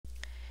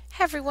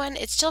Hi everyone,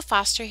 it's Jill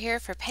Foster here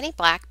for Penny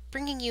Black,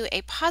 bringing you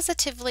a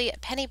positively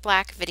Penny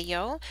Black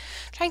video,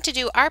 trying to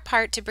do our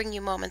part to bring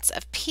you moments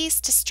of peace,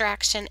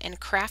 distraction,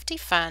 and crafty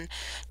fun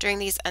during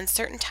these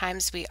uncertain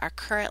times we are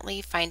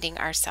currently finding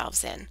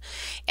ourselves in.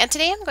 And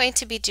today I'm going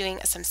to be doing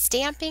some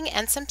stamping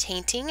and some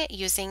painting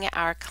using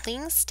our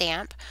Cling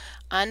stamp,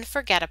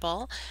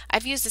 Unforgettable.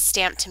 I've used this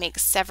stamp to make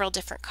several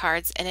different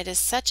cards, and it is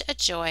such a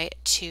joy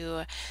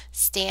to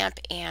stamp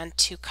and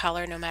to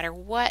color no matter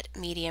what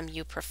medium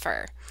you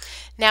prefer.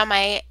 Now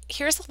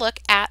here's a look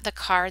at the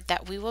card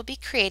that we will be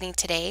creating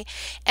today,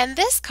 and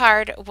this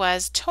card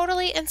was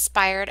totally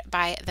inspired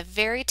by the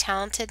very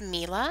talented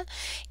Mila,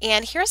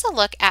 and here's a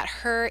look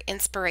at her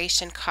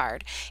inspiration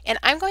card. And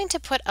I'm going to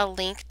put a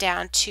link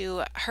down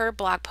to her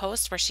blog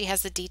post where she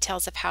has the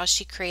details of how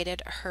she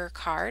created her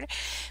card,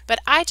 but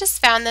I just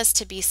found this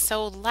to be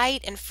so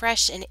light and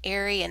fresh and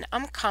airy and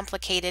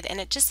uncomplicated,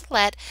 and it just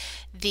let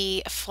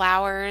the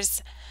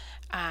flowers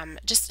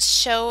just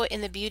show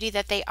in the beauty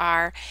that they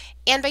are.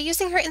 And by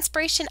using her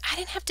inspiration, I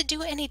didn't have to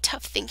do any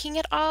tough thinking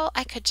at all.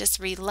 I could just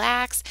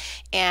relax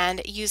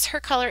and use her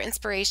color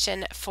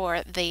inspiration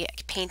for the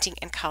painting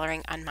and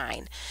coloring on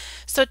mine.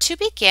 So to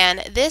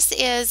begin, this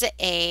is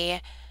a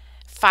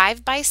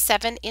 5 by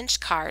 7 inch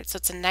card, so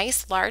it's a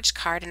nice large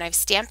card, and I've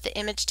stamped the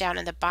image down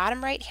in the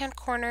bottom right hand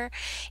corner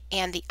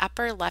and the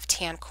upper left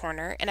hand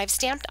corner, and I've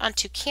stamped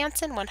onto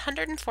Canson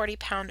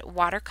 140-pound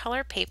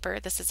watercolor paper.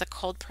 This is a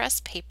cold press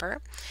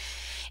paper,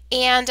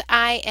 and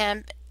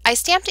I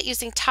stamped it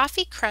using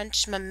Toffee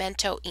Crunch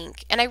Memento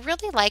ink, and I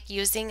really like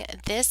using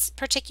this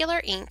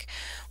particular ink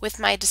with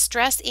my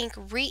Distress ink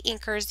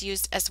re-inkers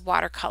used as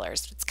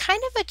watercolors. It's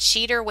kind of a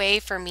cheater way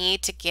for me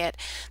to get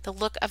the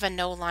look of a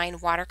no-line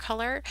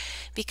watercolor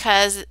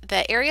because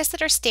the areas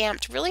that are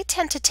stamped really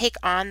tend to take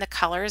on the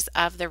colors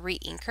of the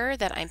re-inker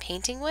that I'm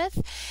painting with,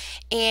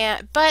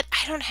 but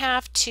I don't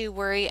have to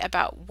worry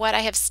about what I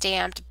have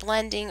stamped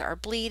blending or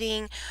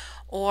bleeding.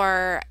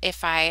 Or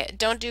if I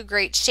don't do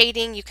great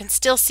shading, you can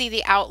still see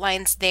the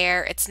outlines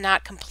there. It's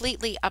not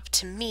completely up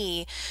to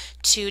me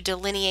to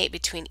delineate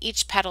between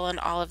each petal and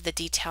all of the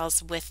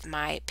details with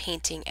my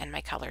painting and my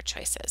color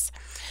choices.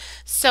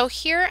 So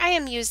here I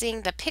am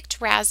using the Picked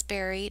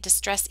Raspberry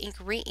Distress Ink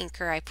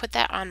Re-Inker. I put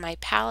that on my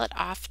palette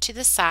off to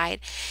the side,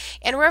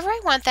 and wherever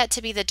I want that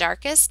to be the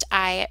darkest,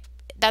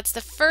 that's the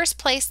first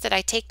place that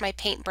I take my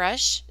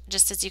paintbrush,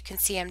 just as you can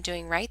see I'm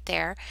doing right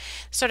there,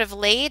 sort of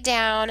lay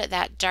down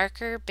that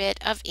darker bit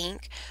of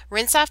ink,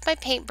 rinse off my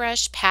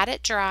paintbrush, pat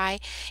it dry,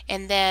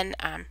 and then,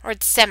 or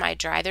it's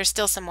semi-dry, there's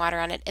still some water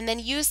on it, and then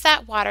use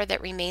that water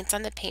that remains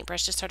on the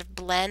paintbrush to sort of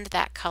blend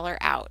that color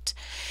out.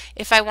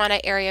 If I want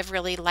an area of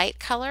really light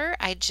color,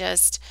 I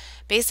just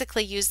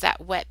basically use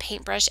that wet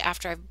paintbrush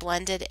after I've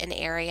blended an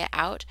area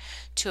out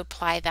to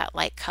apply that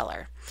light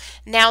color.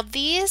 Now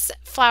these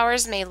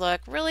flowers may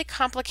look really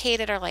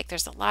complicated or like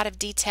there's a lot of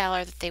detail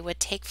or that they would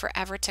take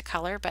forever to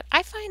color, but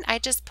I find I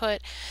just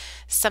put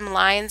some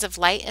lines of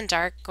light and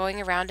dark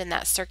going around in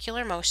that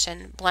circular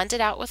motion, blend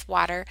it out with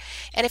water,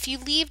 and if you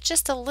leave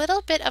just a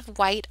little bit of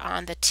white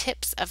on the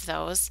tips of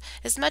those,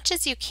 as much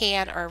as you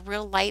can, or a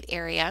real light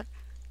area,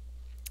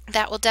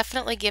 that will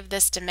definitely give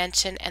this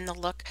dimension and the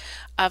look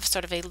of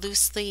sort of a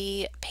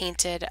loosely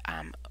painted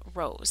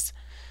rose.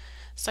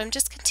 So I'm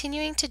just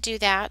continuing to do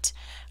that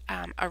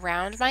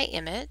around my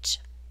image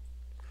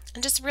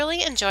and just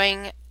really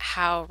enjoying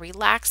how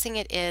relaxing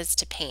it is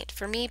to paint.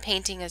 For me,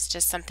 painting is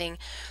just something,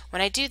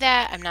 when I do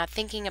that, I'm not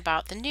thinking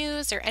about the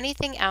news or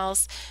anything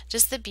else,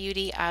 just the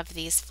beauty of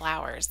these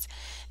flowers.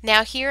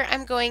 Now here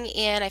I'm going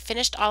in, I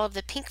finished all of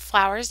the pink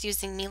flowers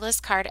using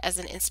Mila's card as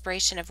an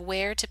inspiration of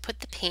where to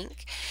put the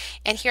pink.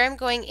 And here I'm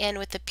going in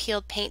with the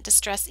peeled paint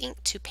Distress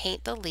ink to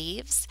paint the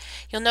leaves.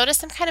 You'll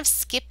notice I'm kind of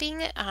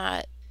skipping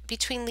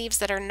between leaves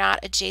that are not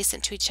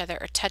adjacent to each other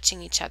or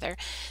touching each other.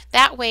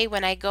 That way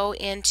when I go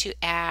in to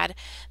add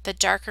the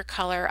darker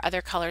color,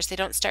 other colors, they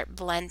don't start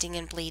blending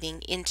and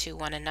bleeding into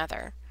one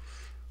another.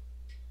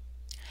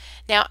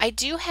 Now I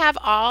do have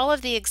all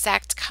of the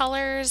exact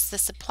colors, the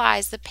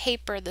supplies, the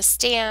paper, the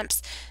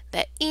stamps,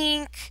 the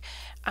ink,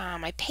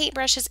 my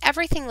paintbrushes,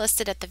 everything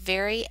listed at the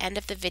very end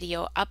of the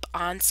video up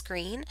on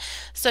screen.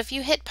 So if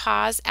you hit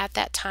pause at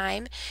that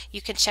time,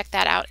 you can check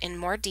that out in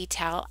more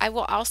detail. I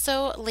will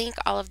also link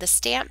all of the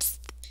stamps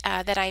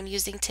that I'm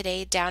using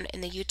today down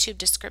in the YouTube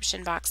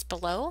description box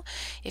below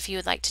if you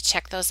would like to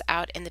check those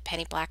out in the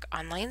Penny Black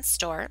online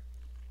store.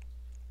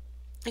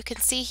 You can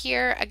see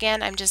here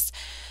again I'm just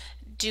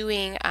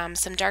doing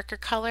some darker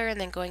color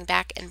and then going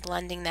back and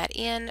blending that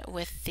in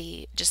with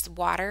the just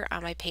water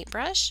on my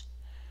paintbrush.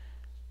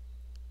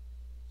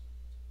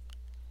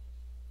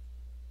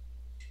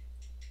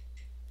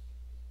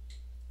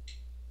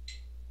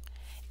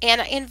 And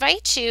I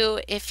invite you,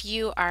 if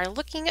you are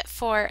looking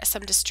for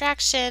some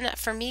distraction,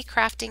 for me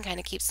crafting kind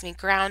of keeps me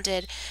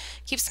grounded,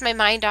 keeps my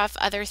mind off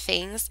other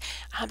things,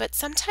 but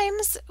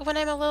sometimes when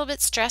I'm a little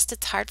bit stressed,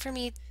 it's hard for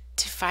me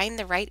to find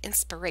the right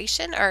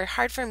inspiration, or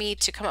hard for me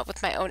to come up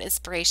with my own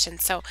inspiration.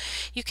 So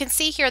you can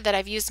see here that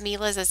I've used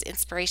Mila's as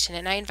inspiration,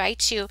 and I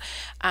invite you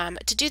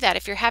to do that.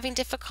 If you're having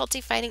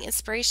difficulty finding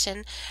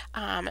inspiration,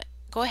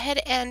 go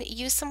ahead and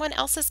use someone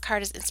else's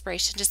card as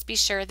inspiration. Just be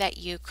sure that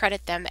you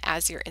credit them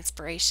as your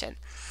inspiration.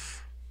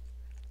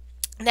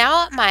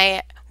 Now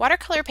my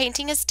watercolor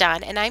painting is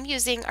done, and I'm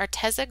using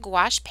Arteza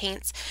gouache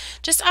paints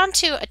just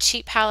onto a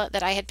cheap palette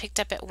that I had picked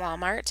up at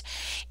Walmart,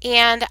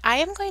 and I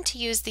am going to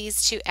use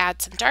these to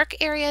add some dark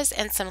areas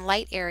and some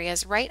light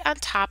areas right on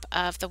top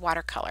of the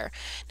watercolor.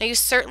 Now you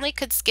certainly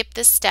could skip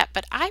this step,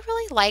 but I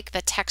really like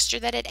the texture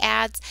that it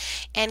adds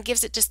and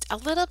gives it just a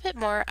little bit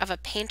more of a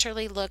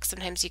painterly look.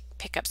 Sometimes you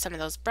pick up some of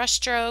those brush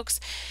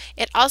strokes.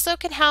 It also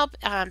can help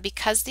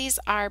because these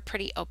are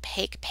pretty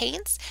opaque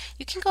paints.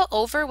 You can go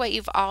over what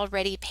you've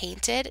already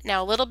painted.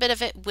 Now a little bit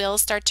of it will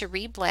start to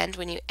reblend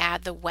when you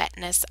add the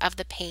wetness of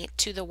the paint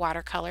to the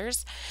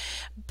watercolors,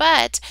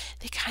 but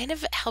they kind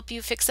of help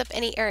you fix up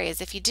any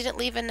areas. If you didn't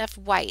leave enough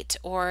white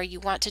or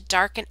you want to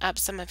darken up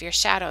some of your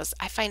shadows,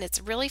 I find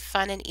it's really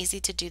fun and easy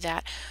to do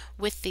that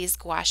with these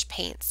gouache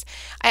paints.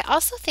 I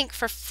also think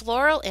for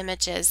floral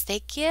images,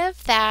 they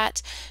give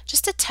that,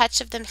 just a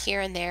touch of them here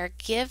and there,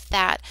 give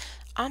that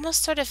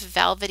almost sort of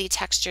velvety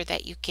texture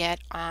that you get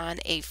on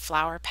a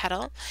flower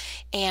petal,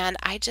 and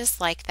I just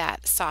like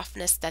that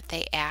softness that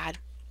they add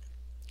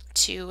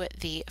to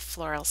the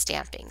floral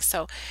stamping.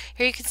 So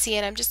here you can see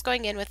it. I'm just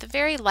going in with a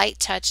very light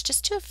touch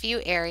just to a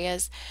few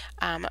areas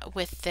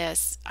with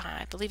this.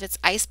 I believe it's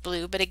ice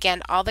blue, but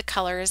again, all the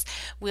colors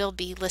will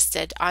be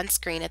listed on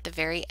screen at the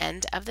very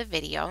end of the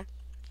video.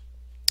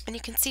 And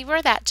you can see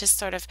where that just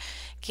sort of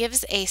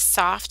gives a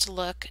soft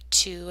look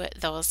to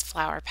those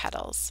flower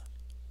petals.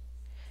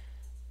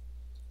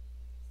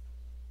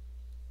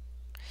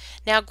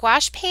 Now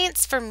gouache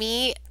paints, for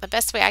me, the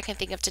best way I can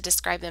think of to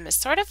describe them is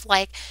sort of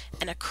like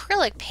an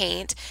acrylic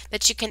paint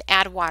that you can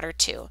add water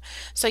to.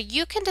 So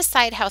you can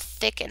decide how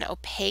thick and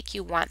opaque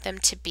you want them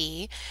to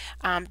be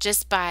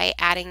just by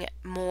adding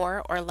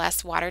more or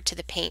less water to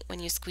the paint when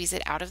you squeeze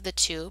it out of the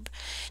tube.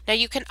 Now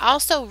you can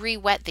also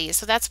re-wet these,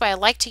 so that's why I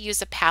like to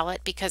use a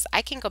palette, because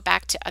I can go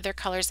back to other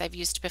colors I've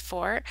used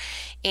before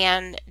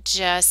and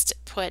just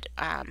put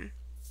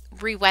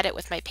re-wet it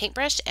with my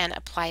paintbrush and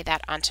apply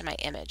that onto my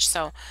image.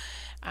 So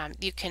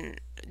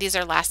these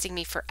are lasting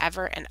me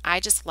forever, and I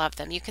just love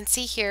them. You can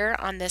see here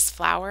on this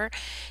flower,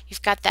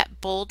 you've got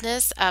that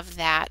boldness of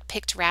that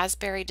picked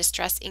raspberry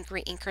distress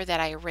inkery inker that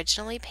I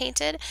originally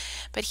painted,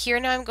 but here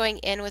now I'm going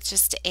in with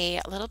just a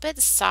little bit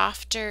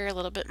softer, a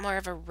little bit more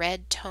of a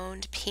red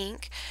toned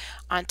pink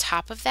on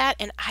top of that,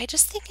 and I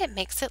just think it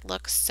makes it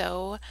look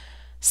so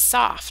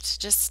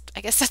soft. Just, I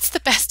guess that's the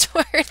best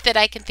word that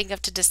I can think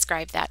of to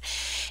describe that.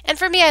 And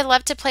for me, I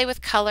love to play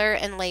with color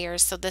and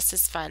layers, so this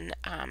is fun.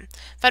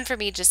 Fun for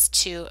me just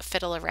to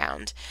fiddle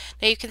around.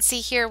 Now you can see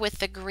here with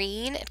the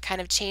green, it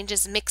kind of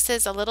changes,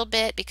 mixes a little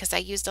bit because I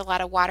used a lot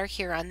of water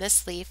here on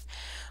this leaf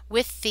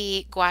with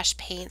the gouache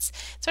paints.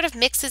 It sort of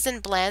mixes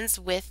and blends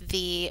with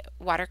the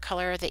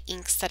watercolor, the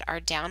inks that are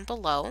down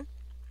below.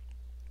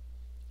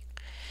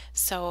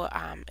 So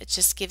it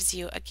just gives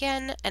you,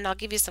 again, and I'll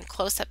give you some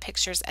close-up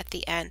pictures at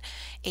the end,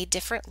 a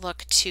different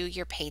look to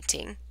your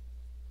painting.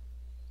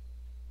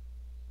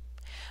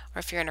 Or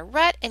if you're in a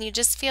rut and you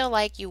just feel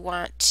like you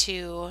want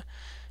to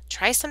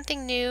try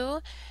something new,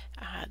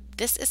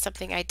 this is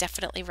something I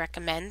definitely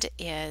recommend,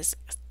 is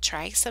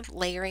try some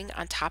layering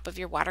on top of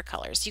your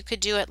watercolors. You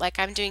could do it like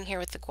I'm doing here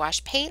with the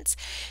gouache paints.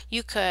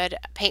 You could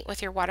paint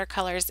with your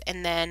watercolors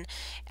and then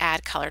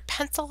add colored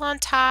pencil on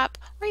top,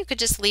 or you could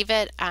just leave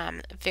it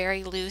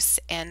very loose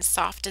and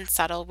soft and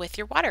subtle with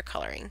your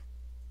watercoloring.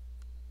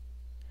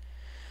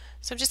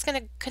 So I'm just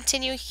going to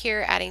continue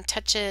here adding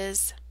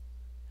touches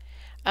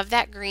of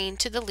that green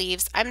to the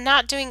leaves. I'm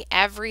not doing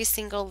every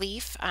single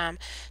leaf,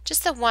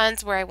 just the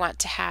ones where I want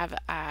to have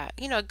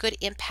you know, a good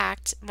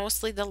impact,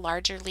 mostly the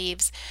larger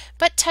leaves,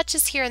 but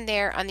touches here and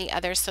there on the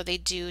others so they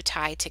do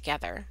tie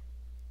together.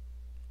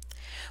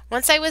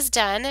 Once I was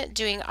done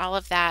doing all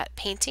of that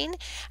painting,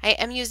 I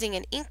am using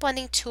an ink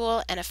blending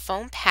tool and a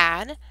foam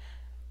pad,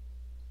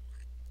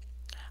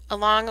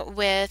 along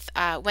with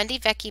Wendy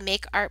Vecchi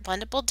Make Art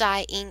Blendable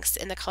Dye inks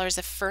in the colors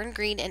of Fern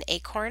Green and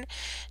Acorn,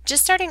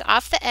 just starting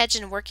off the edge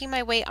and working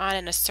my way on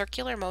in a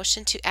circular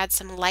motion to add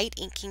some light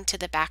inking to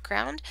the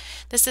background.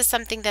 This is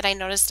something that I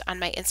noticed on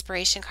my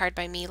inspiration card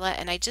by Mila,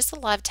 and I just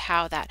loved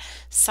how that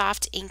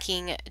soft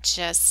inking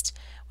just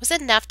was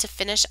enough to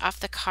finish off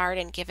the card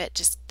and give it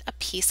just a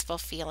peaceful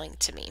feeling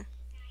to me.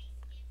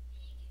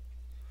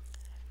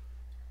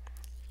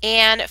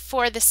 And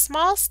for the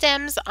small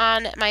stems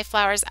on my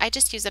flowers, I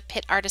just use a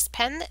Pitt Artist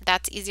pen.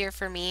 That's easier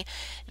for me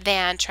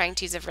than trying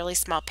to use a really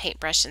small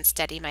paintbrush and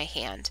steady my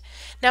hand.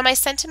 Now my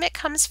sentiment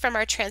comes from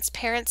our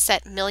transparent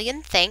set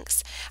Million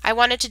Thanks. I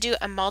wanted to do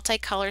a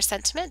multicolor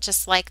sentiment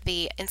just like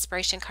the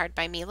inspiration card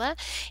by Mila.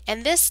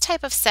 And this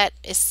type of set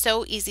is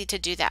so easy to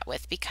do that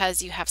with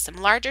because you have some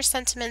larger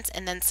sentiments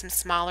and then some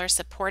smaller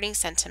supporting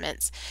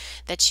sentiments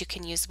that you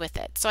can use with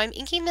it. So I'm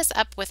inking this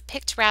up with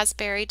Picked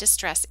Raspberry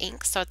Distress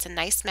ink, so it's a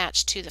nice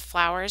match to onto the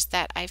flowers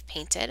that I've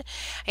painted.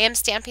 I am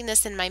stamping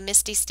this in my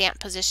Misty Stamp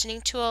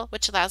Positioning tool,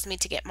 which allows me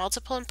to get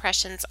multiple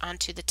impressions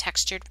onto the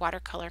textured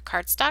watercolor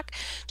cardstock.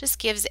 Just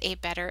gives a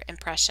better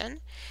impression.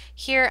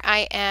 Here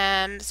I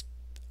am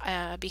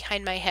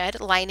behind my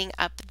head lining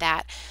up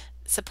that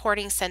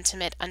supporting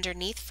sentiment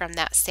underneath from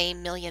that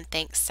same Million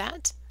Thanks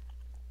set.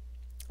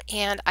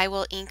 And I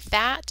will ink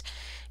that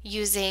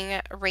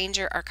using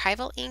Ranger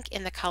Archival ink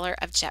in the color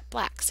of Jet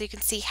Black. So you can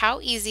see how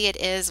easy it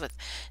is with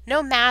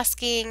no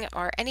masking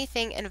or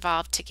anything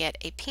involved to get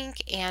a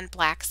pink and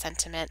black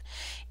sentiment.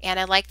 And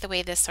I like the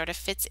way this sort of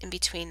fits in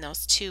between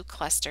those two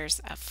clusters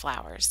of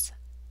flowers.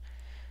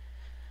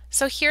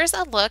 So here's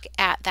a look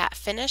at that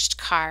finished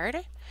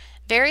card.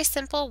 Very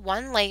simple,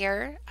 one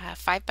layer,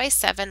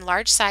 5x7,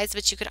 large size,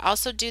 but you could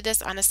also do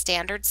this on a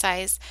standard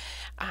size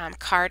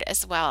card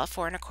as well,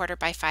 4¼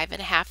 by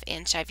 5½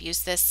 inch. I've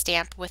used this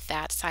stamp with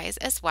that size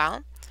as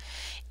well.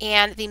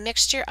 And the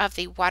mixture of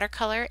the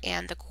watercolor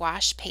and the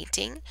gouache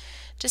painting,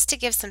 just to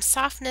give some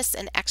softness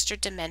and extra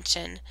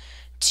dimension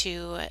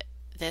to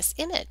this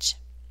image.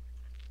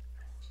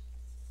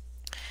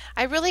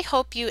 I really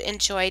hope you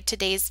enjoyed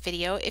today's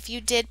video. If you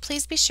did,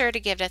 please be sure to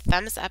give it a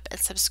thumbs up and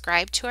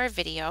subscribe to our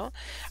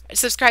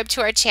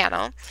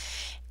channel.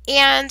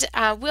 And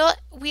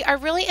we are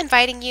really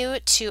inviting you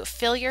to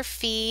fill your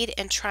feed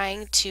and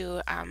trying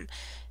to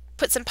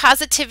put some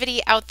positivity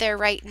out there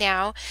right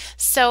now.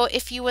 So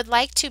if you would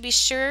like to, be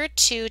sure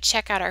to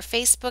check out our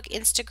Facebook,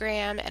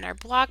 Instagram, and our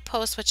blog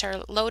posts, which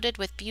are loaded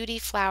with beauty,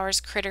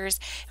 flowers, critters,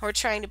 and we're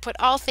trying to put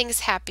all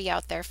things happy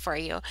out there for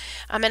you.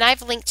 And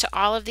I've linked to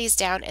all of these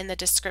down in the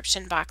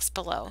description box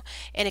below.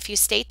 And if you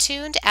stay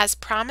tuned, as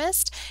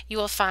promised, you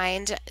will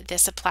find the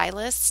supply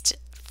list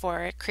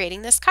for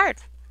creating this card.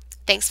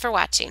 Thanks for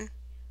watching.